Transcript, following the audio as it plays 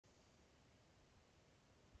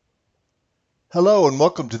Hello and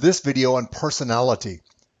welcome to this video on personality.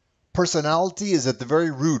 Personality is at the very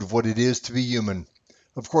root of what it is to be human.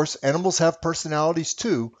 Of course, animals have personalities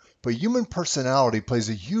too, but human personality plays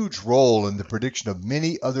a huge role in the prediction of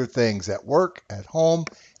many other things at work, at home,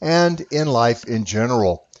 and in life in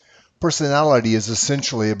general. Personality is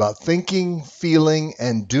essentially about thinking, feeling,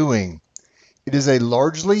 and doing. It is a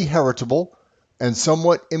largely heritable and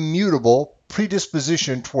somewhat immutable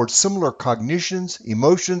predisposition towards similar cognitions,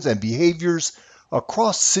 emotions, and behaviors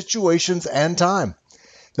across situations and time.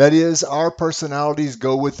 That is, our personalities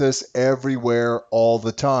go with us everywhere all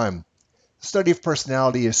the time. The study of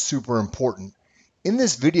personality is super important. In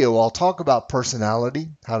this video, I'll talk about personality,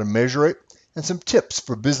 how to measure it, and some tips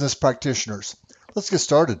for business practitioners. Let's get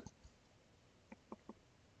started.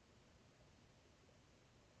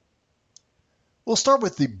 We'll start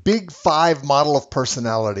with the Big Five model of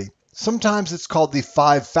personality. Sometimes it's called the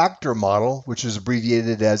five-factor model, which is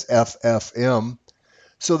abbreviated as FFM.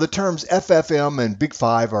 So the terms FFM and Big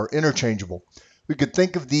Five are interchangeable. We could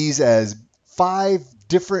think of these as five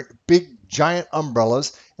different big giant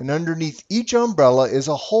umbrellas, and underneath each umbrella is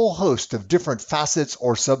a whole host of different facets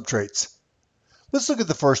or subtraits. Let's look at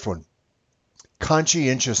the first one,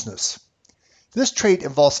 conscientiousness. This trait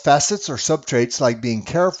involves facets or subtraits like being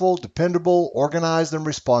careful, dependable, organized, and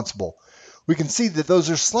responsible. We can see that those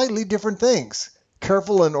are slightly different things.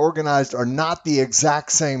 Careful and organized are not the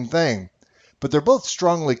exact same thing, but they're both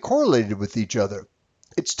strongly correlated with each other.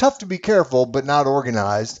 It's tough to be careful but not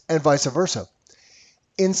organized, and vice versa.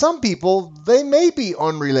 In some people, they may be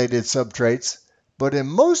unrelated subtraits, but in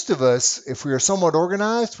most of us, if we are somewhat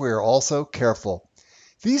organized, we are also careful.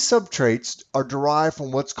 These subtraits are derived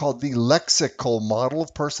from what's called the lexical model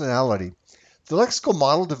of personality. The lexical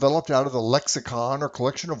model developed out of the lexicon or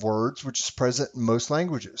collection of words which is present in most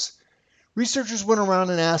languages. Researchers went around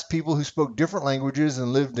and asked people who spoke different languages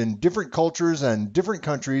and lived in different cultures and different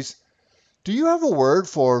countries, do you have a word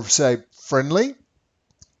for, say, friendly?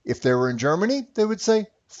 If they were in Germany, they would say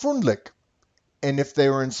freundlich. And if they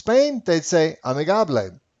were in Spain, they'd say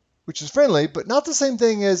amigable, which is friendly, but not the same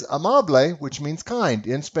thing as amable, which means kind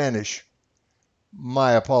in Spanish.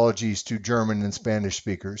 My apologies to German and Spanish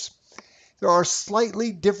speakers. There are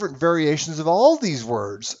slightly different variations of all these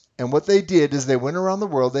words, and what they did is they went around the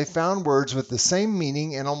world, they found words with the same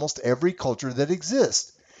meaning in almost every culture that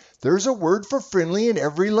exists. There's a word for friendly in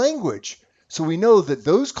every language, so we know that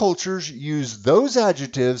those cultures use those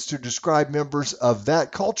adjectives to describe members of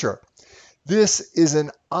that culture. This is an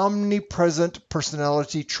omnipresent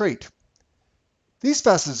personality trait. These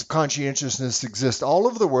facets of conscientiousness exist all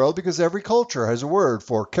over the world because every culture has a word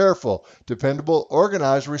for careful, dependable,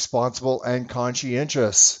 organized, responsible, and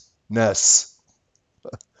conscientiousness.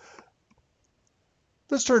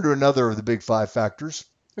 Let's turn to another of the big five factors,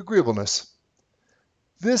 agreeableness.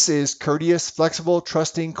 This is courteous, flexible,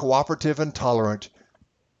 trusting, cooperative, and tolerant.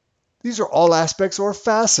 These are all aspects or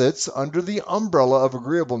facets under the umbrella of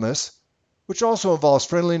agreeableness, which also involves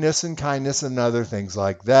friendliness and kindness and other things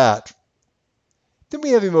like that. Then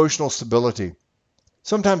we have emotional stability,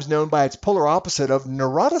 sometimes known by its polar opposite of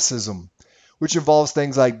neuroticism, which involves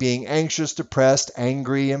things like being anxious, depressed,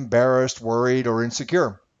 angry, embarrassed, worried, or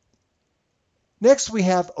insecure. Next, we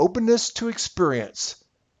have openness to experience,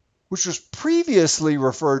 which was previously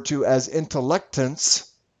referred to as intellectance,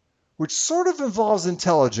 which sort of involves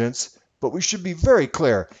intelligence, but we should be very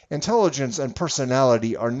clear, intelligence and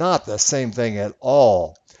personality are not the same thing at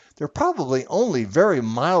all. They're probably only very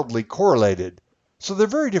mildly correlated, so they're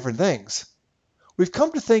very different things. We've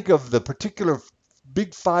come to think of the particular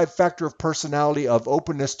big five factor of personality of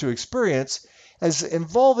openness to experience as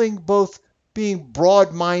involving both being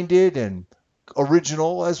broad-minded and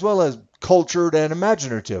original, as well as cultured and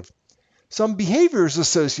imaginative. Some behaviors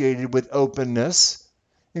associated with openness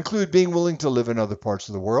include being willing to live in other parts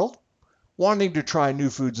of the world, wanting to try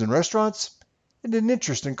new foods and restaurants, and an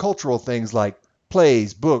interest in cultural things like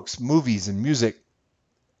plays, books, movies, and music.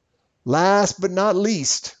 Last but not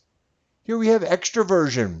least, here we have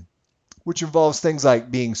extroversion, which involves things like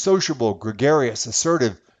being sociable, gregarious,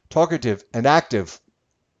 assertive, talkative, and active.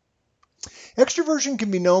 Extroversion can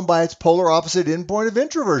be known by its polar opposite endpoint of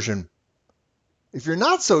introversion. If you're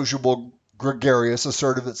not sociable, gregarious,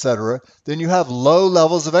 assertive, etc., then you have low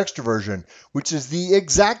levels of extroversion, which is the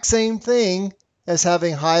exact same thing as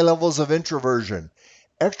having high levels of introversion.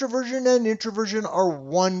 Extroversion and introversion are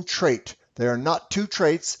one trait. They are not two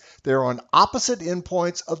traits. They are on opposite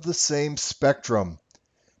endpoints of the same spectrum.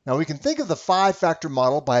 Now we can think of the five-factor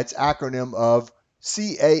model by its acronym of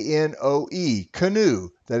CANOE,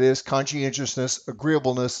 CANOE, that is conscientiousness,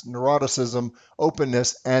 agreeableness, neuroticism,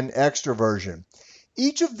 openness, and extroversion.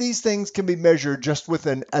 Each of these things can be measured just with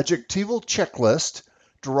an adjectival checklist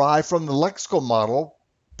derived from the lexical model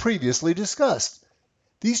previously discussed.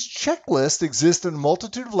 These checklists exist in a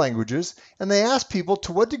multitude of languages, and they ask people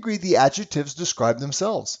to what degree the adjectives describe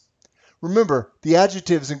themselves. Remember, the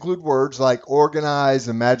adjectives include words like organized,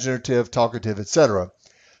 imaginative, talkative, etc.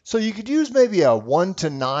 So you could use maybe a 1 to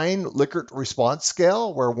 9 Likert response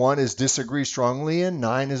scale, where 1 is disagree strongly and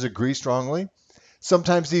 9 is agree strongly.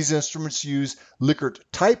 Sometimes these instruments use Likert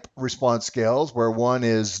type response scales, where 1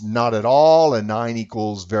 is not at all and 9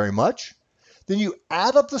 equals very much. Then you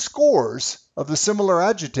add up the scores of the similar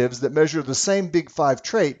adjectives that measure the same Big Five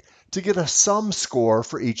trait to get a sum score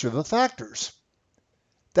for each of the factors.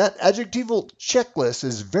 That adjectival checklist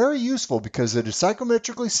is very useful because it is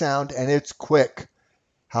psychometrically sound and it's quick.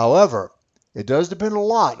 However, it does depend a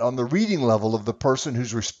lot on the reading level of the person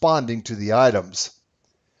who's responding to the items.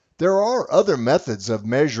 There are other methods of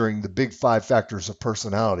measuring the Big Five factors of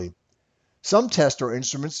personality. Some tests or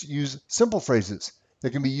instruments use simple phrases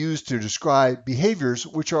that can be used to describe behaviors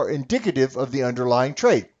which are indicative of the underlying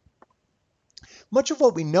trait. Much of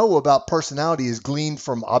what we know about personality is gleaned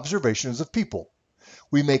from observations of people.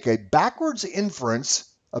 We make a backwards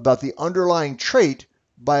inference about the underlying trait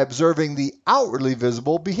by observing the outwardly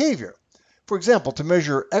visible behavior. For example, to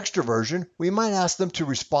measure extroversion, we might ask them to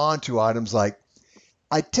respond to items like,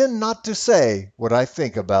 I tend not to say what I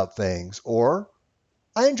think about things, or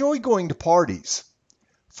I enjoy going to parties.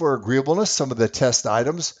 For agreeableness, some of the test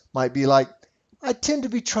items might be like, I tend to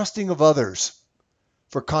be trusting of others.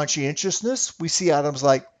 For conscientiousness, we see items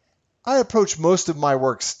like, I approach most of my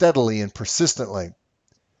work steadily and persistently.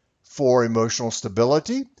 For emotional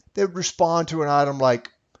stability, they would respond to an item like,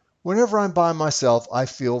 whenever I'm by myself, I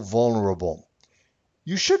feel vulnerable.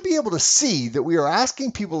 You should be able to see that we are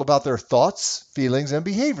asking people about their thoughts, feelings, and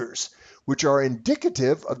behaviors, which are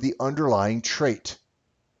indicative of the underlying trait.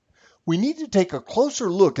 We need to take a closer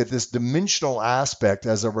look at this dimensional aspect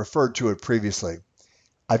as I referred to it previously.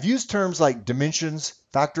 I've used terms like dimensions,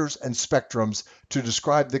 factors, and spectrums to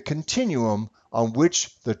describe the continuum on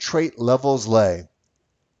which the trait levels lay.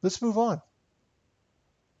 Let's move on.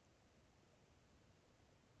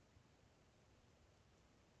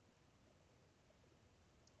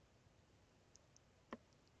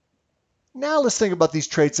 Now let's think about these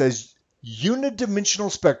traits as unidimensional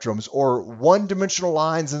spectrums, or one-dimensional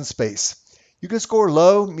lines in space. You can score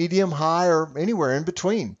low, medium, high, or anywhere in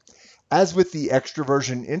between. As with the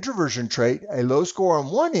extroversion-introversion trait, a low score on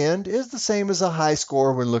one end is the same as a high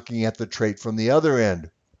score when looking at the trait from the other end.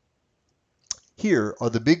 Here are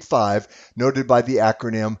the Big Five noted by the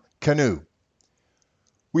acronym CANOE.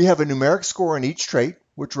 We have a numeric score on each trait,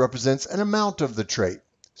 which represents an amount of the trait.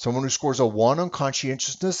 Someone who scores a 1 on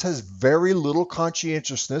conscientiousness has very little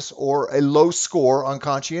conscientiousness or a low score on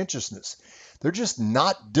conscientiousness. They're just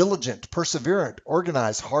not diligent, perseverant,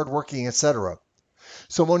 organized, hardworking, etc.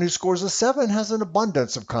 Someone who scores a 7 has an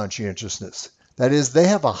abundance of conscientiousness. That is, they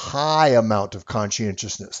have a high amount of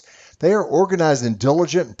conscientiousness. They are organized and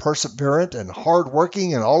diligent and perseverant and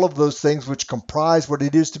hardworking and all of those things which comprise what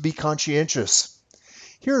it is to be conscientious.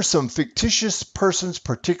 Here are some fictitious persons'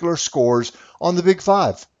 particular scores on the Big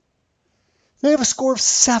Five. They have a score of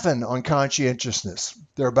 7 on conscientiousness.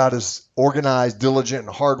 They're about as organized, diligent,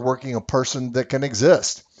 and hardworking a person that can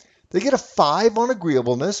exist. They get a 5 on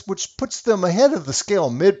agreeableness, which puts them ahead of the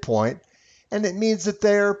scale midpoint, and it means that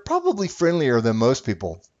they're probably friendlier than most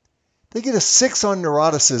people. They get a 6 on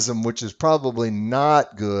neuroticism, which is probably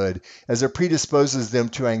not good, as it predisposes them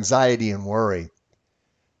to anxiety and worry.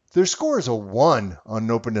 Their score is a 1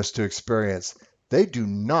 on openness to experience. They do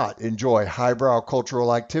not enjoy highbrow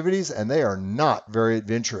cultural activities, and they are not very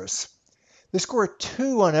adventurous. They score a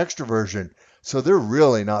 2 on extroversion, so they're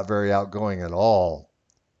really not very outgoing at all.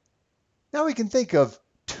 Now we can think of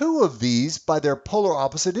 2 of these by their polar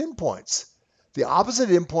opposite endpoints. The opposite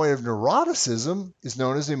endpoint of neuroticism is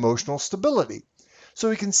known as emotional stability. So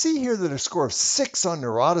we can see here that a score of 6 on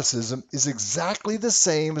neuroticism is exactly the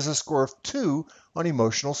same as a score of 2 on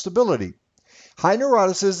emotional stability. High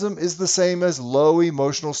neuroticism is the same as low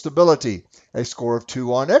emotional stability. A score of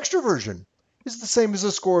 2 on extroversion is the same as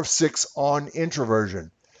a score of 6 on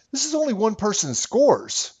introversion. This is only one person's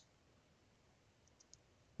scores.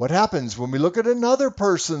 What happens when we look at another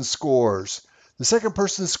person's scores? The second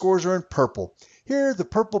person's scores are in purple. Here, the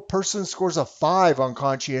purple person scores a 5 on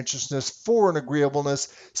conscientiousness, 4 on agreeableness,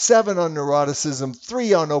 7 on neuroticism,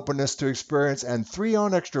 3 on openness to experience, and 3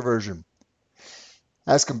 on extroversion.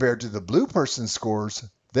 As compared to the blue person's scores,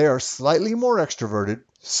 they are slightly more extroverted,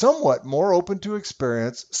 somewhat more open to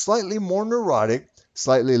experience, slightly more neurotic,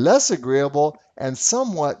 slightly less agreeable, and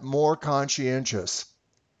somewhat more conscientious.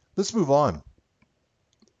 Let's move on.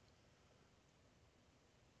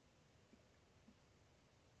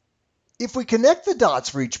 If we connect the dots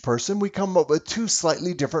for each person, we come up with two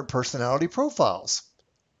slightly different personality profiles.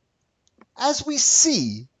 As we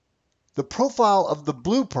see the profile of the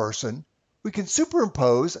blue person, we can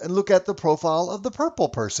superimpose and look at the profile of the purple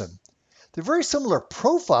person. They're very similar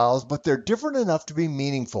profiles, but they're different enough to be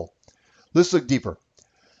meaningful. Let's look deeper.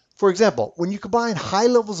 For example, when you combine high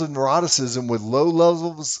levels of neuroticism with low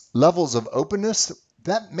levels of openness,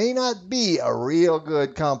 that may not be a real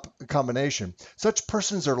good combination. Such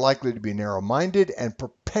persons are likely to be narrow-minded and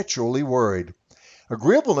perpetually worried.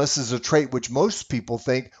 Agreeableness is a trait which most people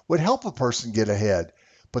think would help a person get ahead.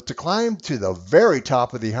 But to climb to the very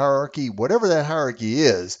top of the hierarchy, whatever that hierarchy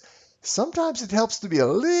is, sometimes it helps to be a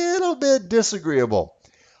little bit disagreeable.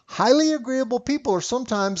 Highly agreeable people are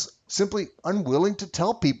sometimes simply unwilling to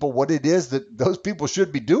tell people what it is that those people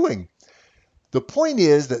should be doing. The point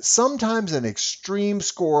is that sometimes an extreme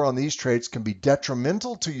score on these traits can be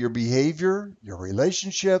detrimental to your behavior, your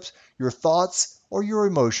relationships, your thoughts, or your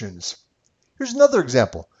emotions. Here's another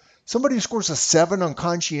example. Somebody who scores a 7 on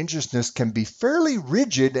conscientiousness can be fairly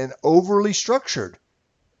rigid and overly structured.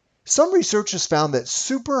 Some research has found that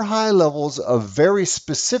super high levels of very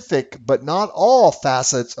specific, but not all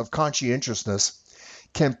facets of conscientiousness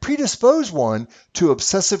can predispose one to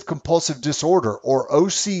obsessive compulsive disorder, or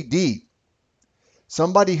OCD.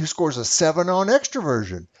 Somebody who scores a 7 on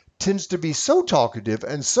extroversion tends to be so talkative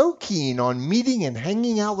and so keen on meeting and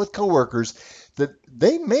hanging out with coworkers that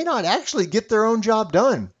they may not actually get their own job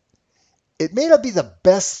done. It may not be the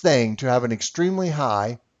best thing to have an extremely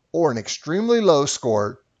high or an extremely low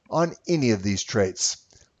score on any of these traits.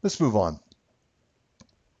 Let's move on.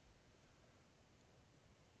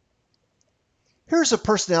 Here's a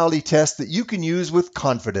personality test that you can use with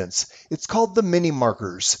confidence. It's called the mini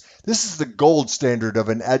markers. This is the gold standard of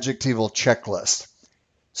an adjectival checklist.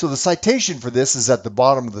 So the citation for this is at the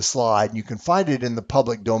bottom of the slide, and you can find it in the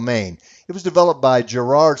public domain. It was developed by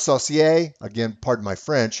Gerard Saucier, again, pardon my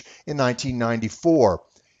French, in 1994.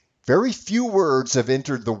 Very few words have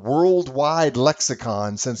entered the worldwide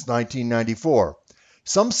lexicon since 1994.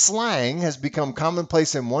 Some slang has become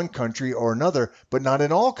commonplace in one country or another, but not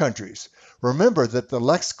in all countries. Remember that the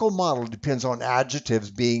lexical model depends on adjectives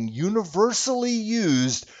being universally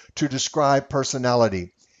used to describe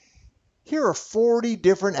personality. Here are 40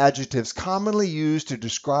 different adjectives commonly used to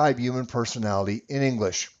describe human personality in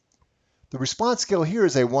English. The response scale here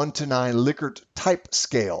is a 1 to 9 Likert type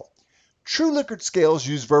scale. True Likert scales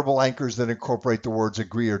use verbal anchors that incorporate the words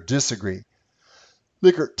agree or disagree.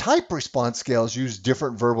 Likert type response scales use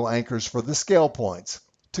different verbal anchors for the scale points.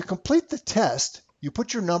 To complete the test, you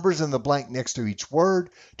put your numbers in the blank next to each word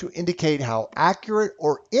to indicate how accurate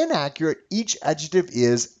or inaccurate each adjective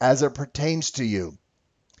is as it pertains to you.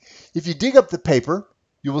 If you dig up the paper,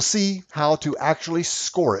 you will see how to actually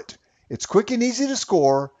score it. It's quick and easy to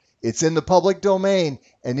score, it's in the public domain,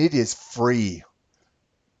 and it is free.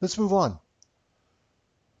 Let's move on.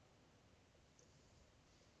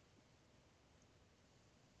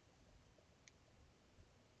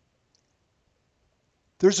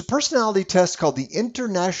 There's a personality test called the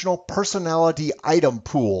International Personality Item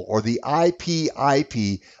Pool, or the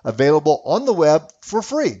IPIP, available on the web for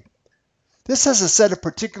free. This has a set of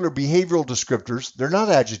particular behavioral descriptors. They're not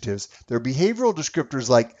adjectives. They're behavioral descriptors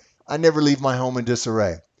like, I never leave my home in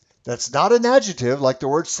disarray. That's not an adjective like the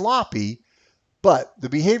word sloppy, but the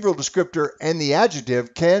behavioral descriptor and the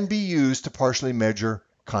adjective can be used to partially measure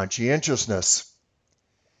conscientiousness.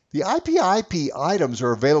 The IPIP items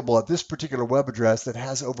are available at this particular web address that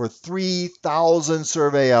has over 3,000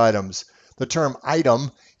 survey items. The term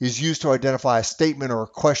item is used to identify a statement or a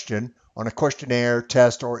question on a questionnaire,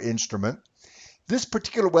 test, or instrument. This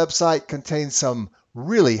particular website contains some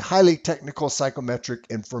really highly technical psychometric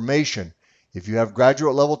information. If you have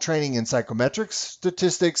graduate level training in psychometrics,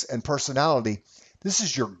 statistics, and personality, this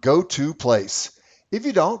is your go-to place. If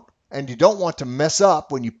you don't, and you don't want to mess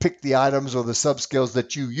up when you pick the items or the subscales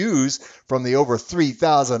that you use from the over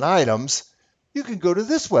 3,000 items, you can go to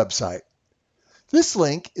this website. This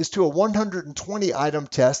link is to a 120 item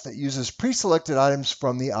test that uses pre-selected items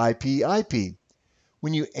from the IPIP.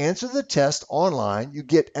 When you answer the test online, you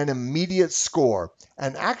get an immediate score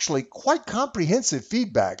and actually quite comprehensive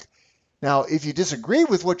feedback. Now, if you disagree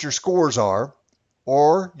with what your scores are,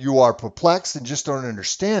 or you are perplexed and just don't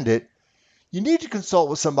understand it, you need to consult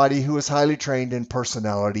with somebody who is highly trained in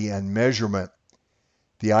personality and measurement.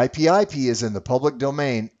 The IPIP is in the public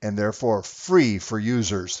domain and therefore free for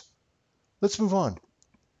users. Let's move on.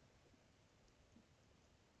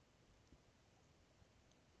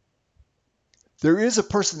 There is a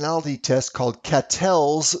personality test called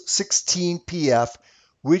Cattell's 16PF,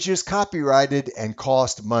 which is copyrighted and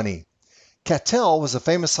cost money. Cattell was a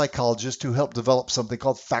famous psychologist who helped develop something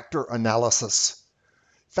called factor analysis.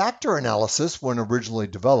 Factor analysis, when originally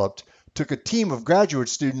developed, took a team of graduate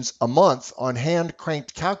students a month on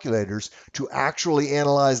hand-cranked calculators to actually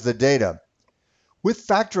analyze the data. With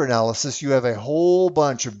factor analysis, you have a whole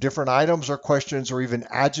bunch of different items or questions or even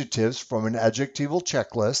adjectives from an adjectival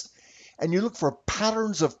checklist, and you look for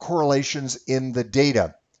patterns of correlations in the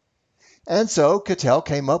data. And so Cattell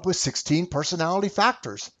came up with 16 personality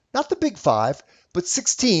factors. Not the big five, but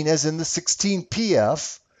 16 as in the 16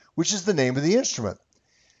 PF, which is the name of the instrument.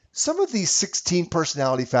 Some of these 16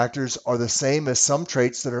 personality factors are the same as some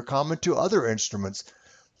traits that are common to other instruments,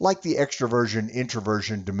 like the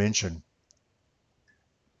extroversion-introversion dimension.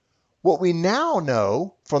 What we now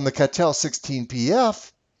know from the Cattell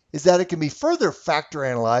 16PF is that it can be further factor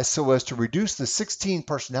analyzed so as to reduce the 16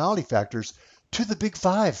 personality factors to the big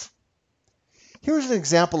five. Here's an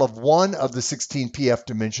example of one of the 16 PF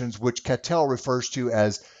dimensions, which Cattell refers to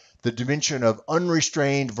as the dimension of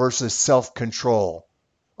unrestrained versus self-control.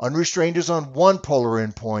 Unrestrained is on one polar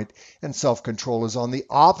endpoint, and self-control is on the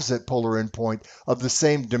opposite polar endpoint of the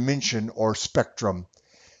same dimension or spectrum.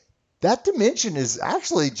 That dimension is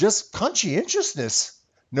actually just conscientiousness,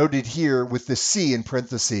 noted here with the C in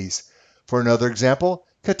parentheses. For another example,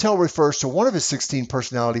 Cattell refers to one of his 16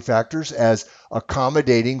 personality factors as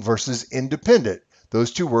accommodating versus independent,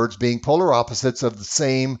 those two words being polar opposites of the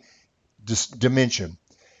same dimension.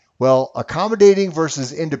 Well, accommodating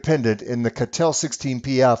versus independent in the Cattell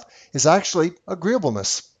 16PF is actually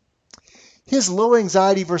agreeableness. His low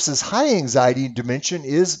anxiety versus high anxiety dimension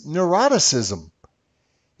is neuroticism.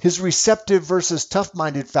 His receptive versus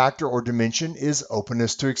tough-minded factor or dimension is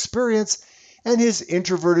openness to experience, and his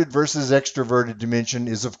introverted versus extroverted dimension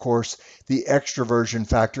is, of course, the extroversion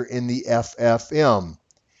factor in the FFM.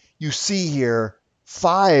 You see here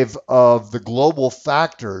 5 of the global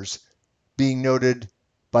factors being noted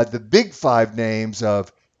by the big 5 names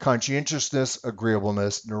of conscientiousness,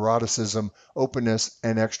 agreeableness, neuroticism, openness,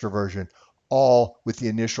 and extroversion, all with the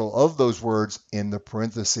initial of those words in the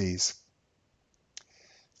parentheses.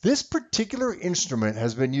 This particular instrument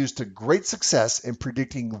has been used to great success in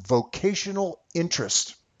predicting vocational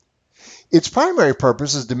interest. Its primary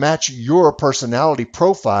purpose is to match your personality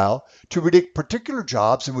profile to predict particular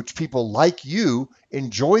jobs in which people like you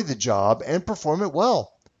enjoy the job and perform it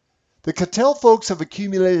well. The Cattell folks have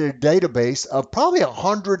accumulated a database of probably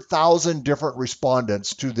 100,000 different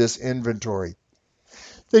respondents to this inventory.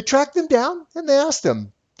 They tracked them down and they asked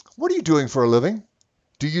them, "What are you doing for a living?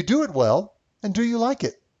 Do you do it well? And do you like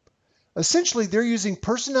it?" Essentially, they're using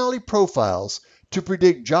personality profiles to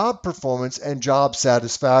predict job performance and job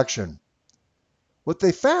satisfaction. What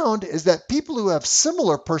they found is that people who have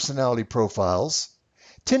similar personality profiles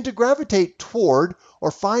tend to gravitate toward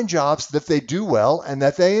or find jobs that they do well and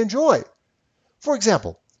that they enjoy. For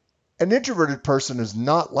example, an introverted person is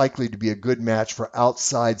not likely to be a good match for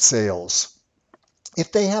outside sales.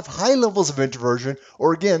 If they have high levels of introversion,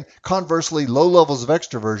 or again, conversely, low levels of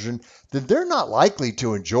extroversion, then they're not likely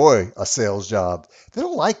to enjoy a sales job. They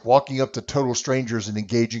don't like walking up to total strangers and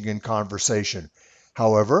engaging in conversation.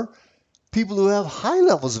 However, people who have high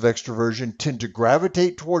levels of extroversion tend to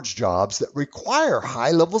gravitate towards jobs that require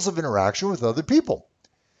high levels of interaction with other people.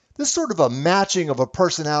 This sort of a matching of a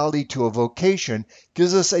personality to a vocation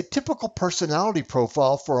gives us a typical personality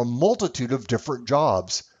profile for a multitude of different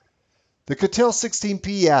jobs. The Cattell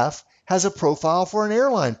 16PF has a profile for an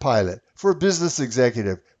airline pilot, for a business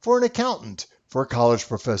executive, for an accountant, for a college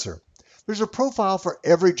professor. There's a profile for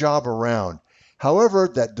every job around. However,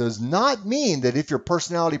 that does not mean that if your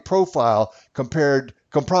personality profile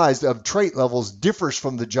comprised of trait levels differs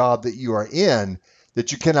from the job that you are in,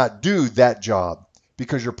 that you cannot do that job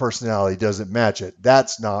because your personality doesn't match it.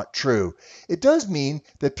 That's not true. It does mean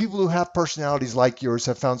that people who have personalities like yours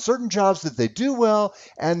have found certain jobs that they do well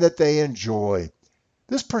and that they enjoy.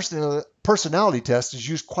 This personality test is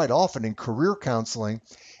used quite often in career counseling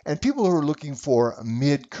and people who are looking for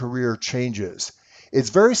mid-career changes. It's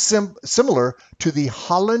very similar to the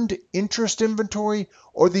Holland Interest Inventory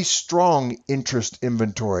or the Strong Interest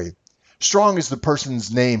Inventory. Strong is the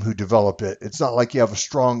person's name who developed it. It's not like you have a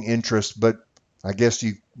strong interest, but I guess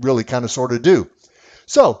you really kind of sort of do.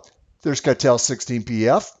 So there's Cattell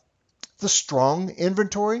 16PF, the Strong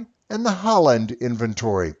Inventory, and the Holland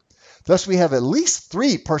Inventory. Thus, we have at least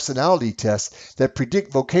 3 personality tests that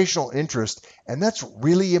predict vocational interest, and that's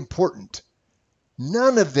really important.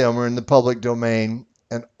 None of them are in the public domain,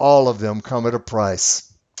 and all of them come at a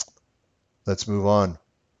price. Let's move on.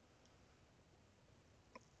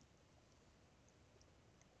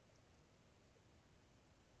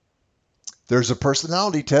 There's a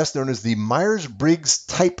personality test known as the Myers-Briggs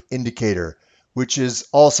Type Indicator, which is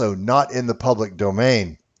also not in the public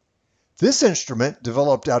domain. This instrument,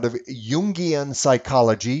 developed out of Jungian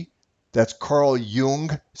psychology, that's Carl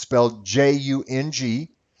Jung, spelled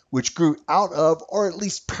J-U-N-G, which grew out of, or at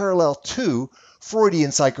least parallel to,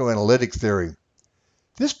 Freudian psychoanalytic theory.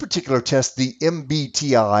 This particular test, the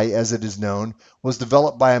MBTI as it is known, was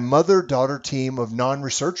developed by a mother-daughter team of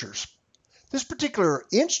non-researchers. This particular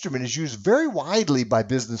instrument is used very widely by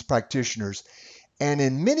business practitioners, and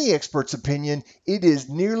in many experts' opinion, it is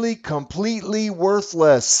nearly completely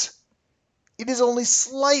worthless. It is only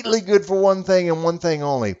slightly good for one thing and one thing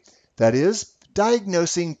only. That is,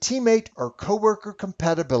 diagnosing teammate or coworker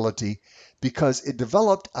compatibility, because it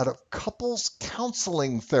developed out of couples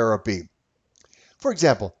counseling therapy. For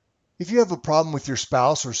example, if you have a problem with your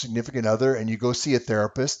spouse or significant other and you go see a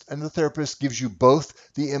therapist, and the therapist gives you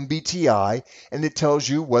both the MBTI and it tells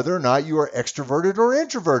you whether or not you are extroverted or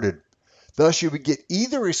introverted. Thus, you would get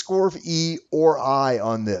either a score of E or I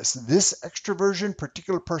on this. This extroversion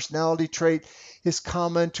particular personality trait is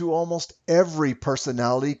common to almost every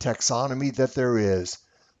personality taxonomy that there is.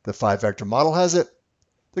 The 5-factor model has it.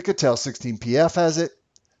 The Cattell 16PF has it.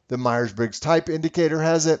 The Myers-Briggs Type Indicator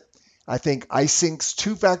has it. I think Eysenk's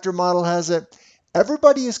 2-factor model has it.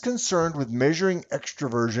 Everybody is concerned with measuring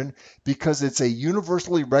extroversion because it's a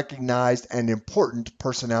universally recognized and important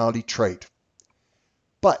personality trait.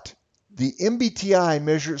 But the MBTI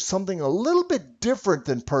measures something a little bit different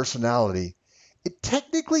than personality. It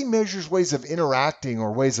technically measures ways of interacting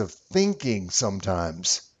or ways of thinking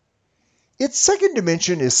sometimes. Its second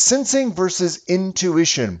dimension is sensing versus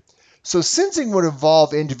intuition. So sensing would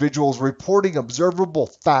involve individuals reporting observable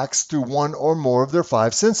facts through one or more of their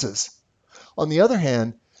 5 senses. On the other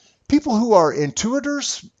hand, people who are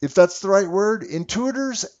intuitors, if that's the right word,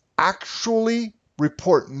 intuitors actually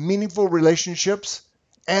report meaningful relationships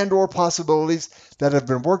and or possibilities that have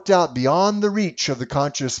been worked out beyond the reach of the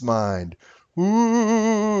conscious mind.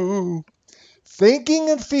 Ooh. Thinking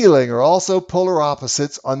and feeling are also polar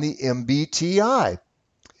opposites on the MBTI.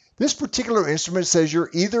 This particular instrument says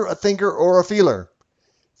you're either a thinker or a feeler.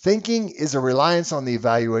 Thinking is a reliance on the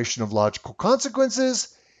evaluation of logical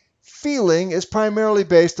consequences. Feeling is primarily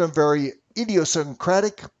based on very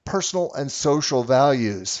idiosyncratic personal and social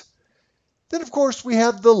values. Then, of course, we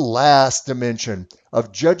have the last dimension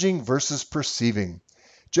of judging versus perceiving.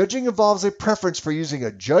 Judging involves a preference for using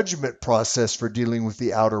a judgment process for dealing with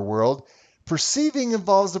the outer world. Perceiving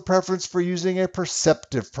involves the preference for using a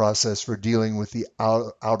perceptive process for dealing with the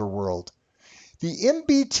outer world. The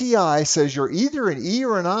MBTI says you're either an E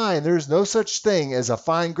or an I, and there's no such thing as a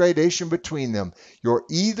fine gradation between them. You're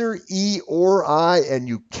either E or I, and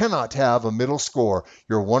you cannot have a middle score.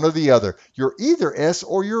 You're one or the other. You're either S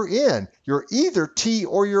or you're N. You're either T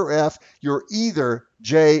or you're F. You're either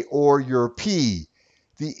J or you're P.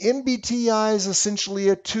 The MBTI is essentially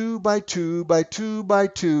a 2 by 2 by 2 by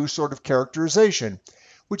 2 sort of characterization,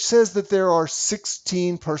 which says that there are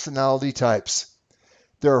 16 personality types.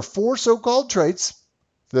 There are 4 so-called traits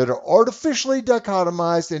that are artificially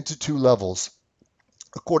dichotomized into 2 levels.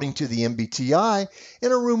 According to the MBTI,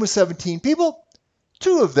 in a room with 17 people,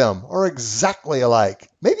 2 of them are exactly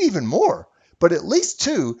alike, maybe even more, but at least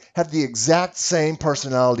 2 have the exact same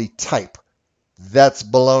personality type. That's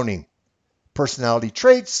baloney. Personality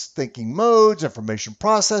traits, thinking modes, information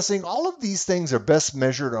processing, all of these things are best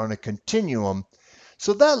measured on a continuum.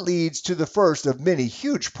 So that leads to the first of many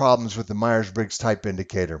huge problems with the Myers-Briggs Type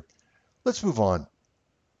Indicator. Let's move on.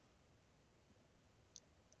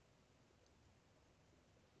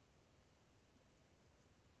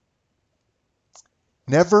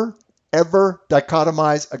 Never, ever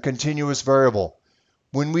dichotomize a continuous variable.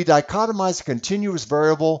 When we dichotomize a continuous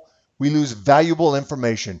variable, we lose valuable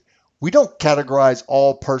information. We don't categorize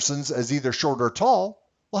all persons as either short or tall.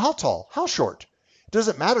 Well, how tall? How short? It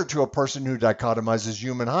doesn't matter to a person who dichotomizes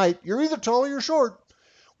human height. You're either tall or you're short.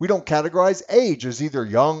 We don't categorize age as either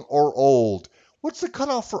young or old. What's the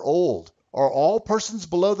cutoff for old? Are all persons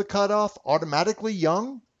below the cutoff automatically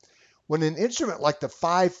young? When an instrument like the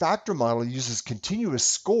 5-factor model uses continuous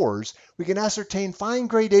scores, we can ascertain fine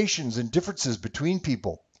gradations and differences between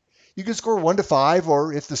people. You can score 1 to 5,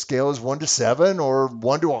 or if the scale is 1 to 7, or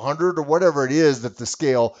 1 to 100, or whatever it is that the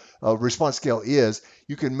scale, response scale is,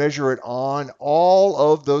 you can measure it on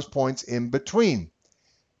all of those points in between.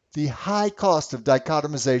 The high cost of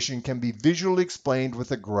dichotomization can be visually explained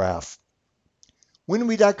with a graph. When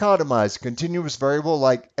we dichotomize a continuous variable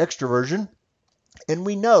like extroversion, and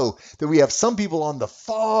we know that we have some people on the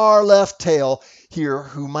far left tail here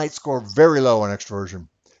who might score very low on extroversion.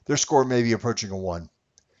 Their score may be approaching a 1.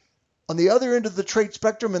 On the other end of the trait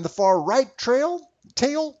spectrum in the far right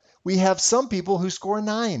tail, we have some people who score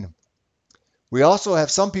 9. We also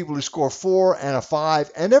have some people who score 4 and a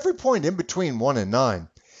 5, and every point in between 1 and 9.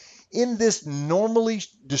 In this normally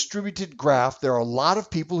distributed graph, there are a lot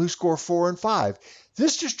of people who score 4 and 5.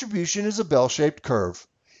 This distribution is a bell-shaped curve.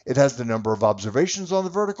 It has the number of observations on the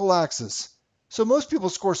vertical axis. So most people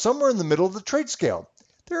score somewhere in the middle of the trait scale.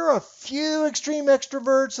 There are a few extreme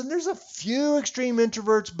extroverts and there's a few extreme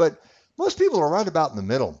introverts, but most people are right about in the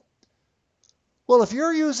middle. Well, if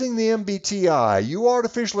you're using the MBTI, you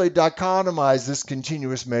artificially dichotomize this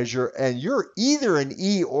continuous measure and you're either an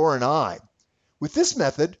E or an I. With this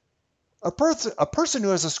method, a person who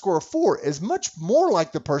has a score of 4 is much more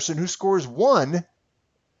like the person who scores 1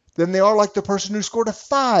 than they are like the person who scored a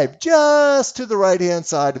 5, just to the right-hand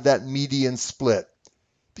side of that median split.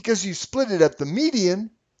 Because you split it at the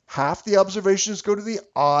median, half the observations go to the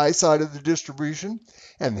I side of the distribution,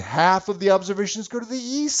 and half of the observations go to the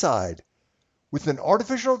E side. With an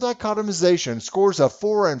artificial dichotomization, scores of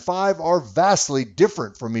 4 and 5 are vastly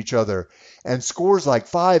different from each other, and scores like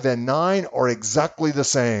 5 and 9 are exactly the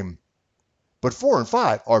same. But 4 and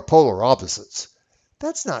 5 are polar opposites.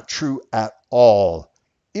 That's not true at all.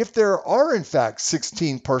 If there are in fact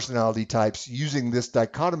 16 personality types using this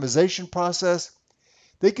dichotomization process,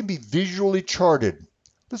 they can be visually charted.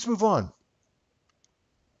 Let's move on.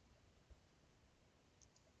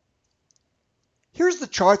 Here's the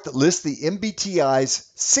chart that lists the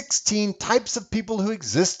MBTI's 16 types of people who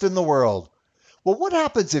exist in the world. Well, what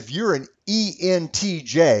happens if you're an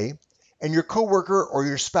ENTJ and your coworker or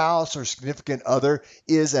your spouse or significant other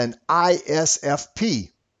is an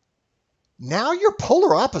ISFP? Now you're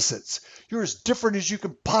polar opposites. You're as different as you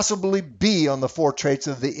can possibly be on the 4 traits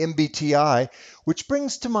of the MBTI, which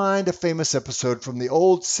brings to mind a famous episode from the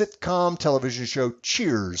old sitcom television show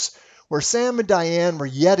Cheers, where Sam and Diane were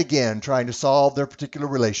yet again trying to solve their particular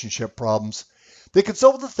relationship problems. They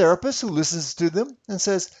consult with a therapist who listens to them and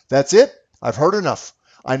says, "That's it, I've heard enough.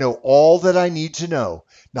 I know all that I need to know.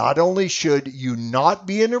 Not only should you not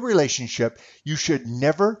be in a relationship, you should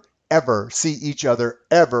never, ever see each other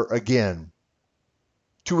ever again."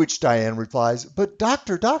 To which Diane replies, "But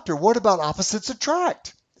doctor, what about opposites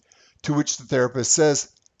attract?" To which the therapist says,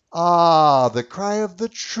 "Ah, the cry of the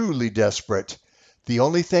truly desperate. The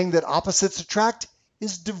only thing that opposites attract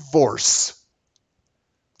is divorce."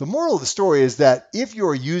 The moral of the story is that if you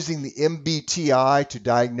are using the MBTI to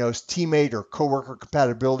diagnose teammate or coworker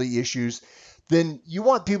compatibility issues, then you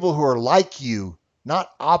want people who are like you,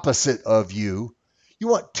 not opposite of you. You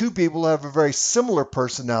want 2 people who have a very similar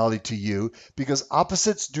personality to you because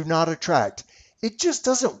opposites do not attract. It just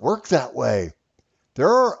doesn't work that way. There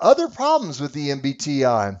are other problems with the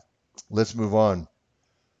MBTI. Let's move on.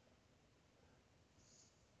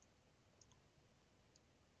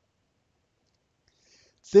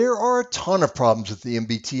 There are a ton of problems with the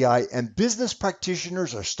MBTI, and business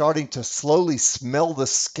practitioners are starting to slowly smell the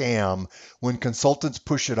scam when consultants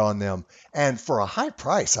push it on them, and for a high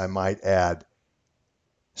price, I might add.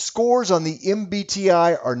 Scores on the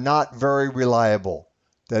MBTI are not very reliable.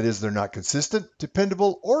 That is, they're not consistent,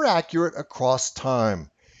 dependable, or accurate across time.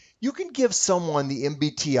 You can give someone the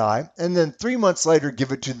MBTI and then 3 months later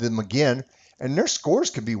give it to them again, and their scores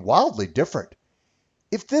can be wildly different.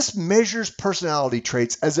 If this measures personality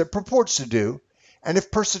traits as it purports to do, and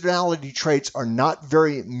if personality traits are not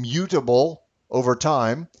very mutable over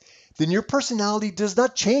time, then your personality does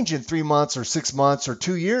not change in 3 months or 6 months or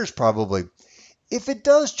 2 years probably. If it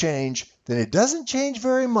does change, then it doesn't change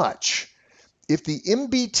very much. If the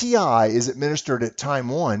MBTI is administered at time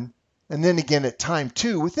 1, and then again at time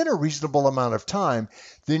 2 within a reasonable amount of time,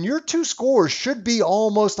 then your 2 scores should be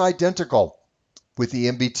almost identical. With the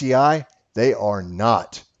MBTI, they are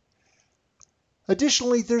not.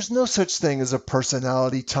 Additionally, there's no such thing as a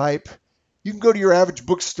personality type. You can go to your average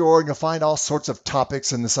bookstore and you'll find all sorts of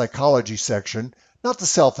topics in the psychology section, not the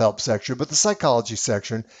self-help section, but the psychology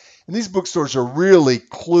section. And these bookstores are really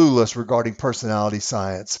clueless regarding personality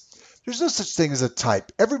science. There's no such thing as a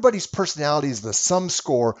type. Everybody's personality is the sum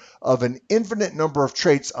score of an infinite number of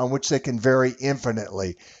traits on which they can vary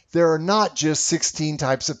infinitely. There are not just 16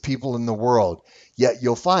 types of people in the world, yet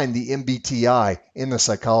you'll find the MBTI in the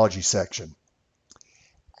psychology section.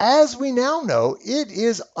 As we now know, it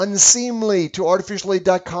is unseemly to artificially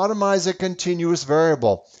dichotomize a continuous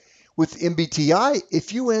variable. With MBTI,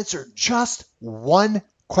 if you answer just one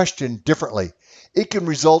question differently, it can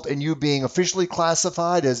result in you being officially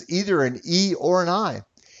classified as either an E or an I.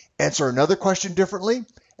 Answer another question differently,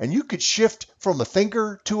 and you could shift from a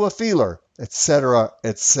thinker to a feeler, etc.,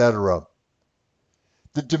 etc.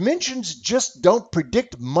 The dimensions just don't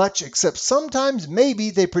predict much, except sometimes maybe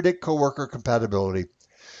they predict coworker compatibility.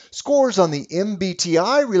 Scores on the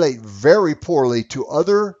MBTI relate very poorly to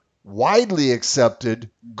other widely accepted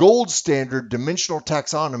gold standard dimensional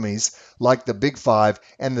taxonomies like the Big Five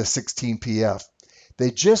and the 16PF.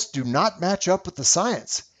 They just do not match up with the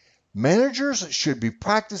science. Managers should be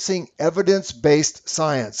practicing evidence-based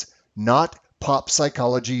science, not pop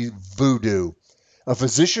psychology voodoo. A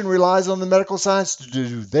physician relies on the medical science to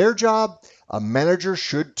do their job. A manager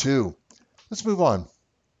should too. Let's move on.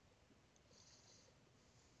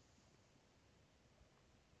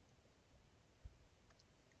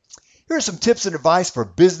 Here are some tips and advice for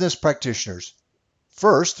business practitioners.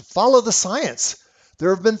 First, follow the science.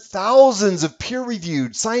 There have been thousands of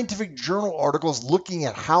peer-reviewed scientific journal articles looking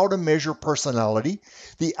at how to measure personality,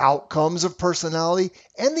 the outcomes of personality,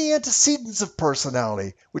 and the antecedents of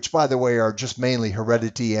personality, which, by the way, are just mainly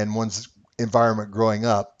heredity and one's environment growing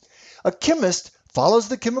up. A chemist follows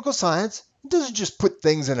the chemical science and doesn't just put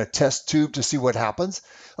things in a test tube to see what happens.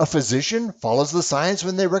 A physician follows the science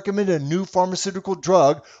when they recommend a new pharmaceutical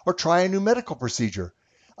drug or try a new medical procedure.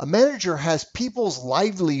 A manager has people's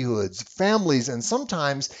livelihoods, families, and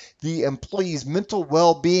sometimes the employees' mental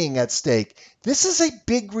well-being at stake. This is a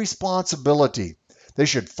big responsibility. They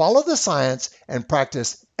should follow the science and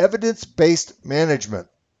practice evidence-based management.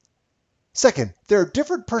 Second, there are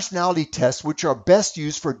different personality tests which are best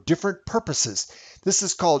used for different purposes. This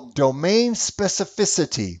is called domain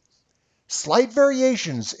specificity. Slight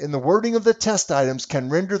variations in the wording of the test items can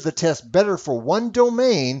render the test better for one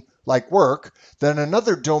domain, like work, than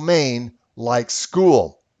another domain, like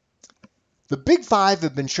school. The Big Five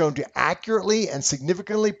have been shown to accurately and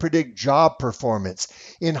significantly predict job performance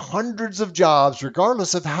in hundreds of jobs,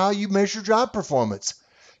 regardless of how you measure job performance.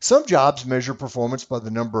 Some jobs measure performance by the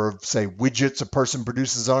number of, say, widgets a person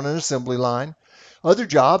produces on an assembly line. Other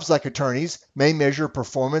jobs, like attorneys, may measure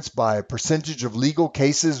performance by a percentage of legal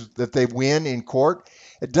cases that they win in court.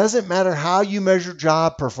 It doesn't matter how you measure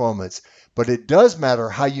job performance, but it does matter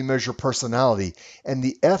how you measure personality, and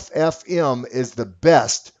the FFM is the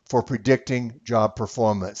best for predicting job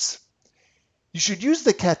performance. You should use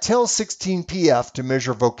the Cattell 16PF to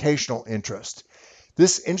measure vocational interest.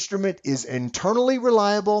 This instrument is internally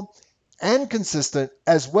reliable and consistent,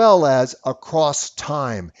 as well as across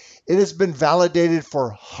time. It has been validated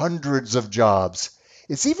for hundreds of jobs.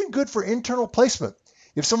 It's even good for internal placement.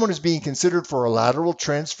 If someone is being considered for a lateral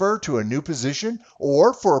transfer to a new position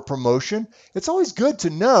or for a promotion, it's always good to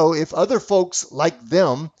know if other folks like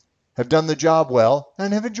them have done the job well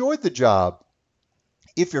and have enjoyed the job.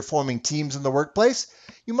 If you're forming teams in the workplace,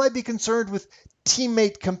 you might be concerned with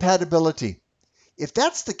teammate compatibility. If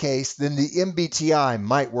that's the case, then the MBTI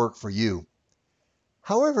might work for you.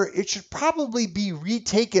 However, it should probably be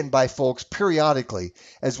retaken by folks periodically,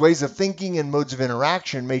 as ways of thinking and modes of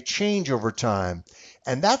interaction may change over time.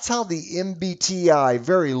 And that's how the MBTI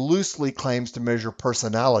very loosely claims to measure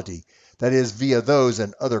personality, that is, via those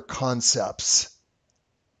and other concepts.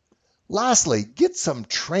 Lastly, get some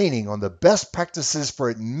training on the best practices for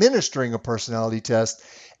administering a personality test,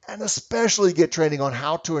 and especially get training on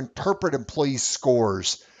how to interpret employee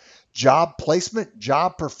scores. Job placement,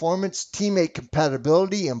 job performance, teammate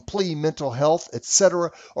compatibility, employee mental health,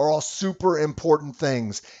 etc. are all super important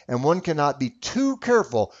things, and one cannot be too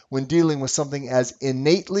careful when dealing with something as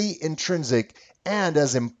innately intrinsic and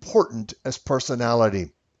as important as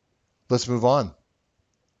personality. Let's move on.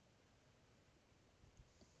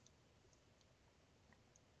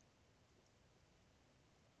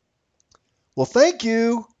 Well, thank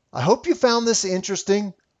you. I hope you found this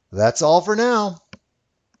interesting. That's all for now.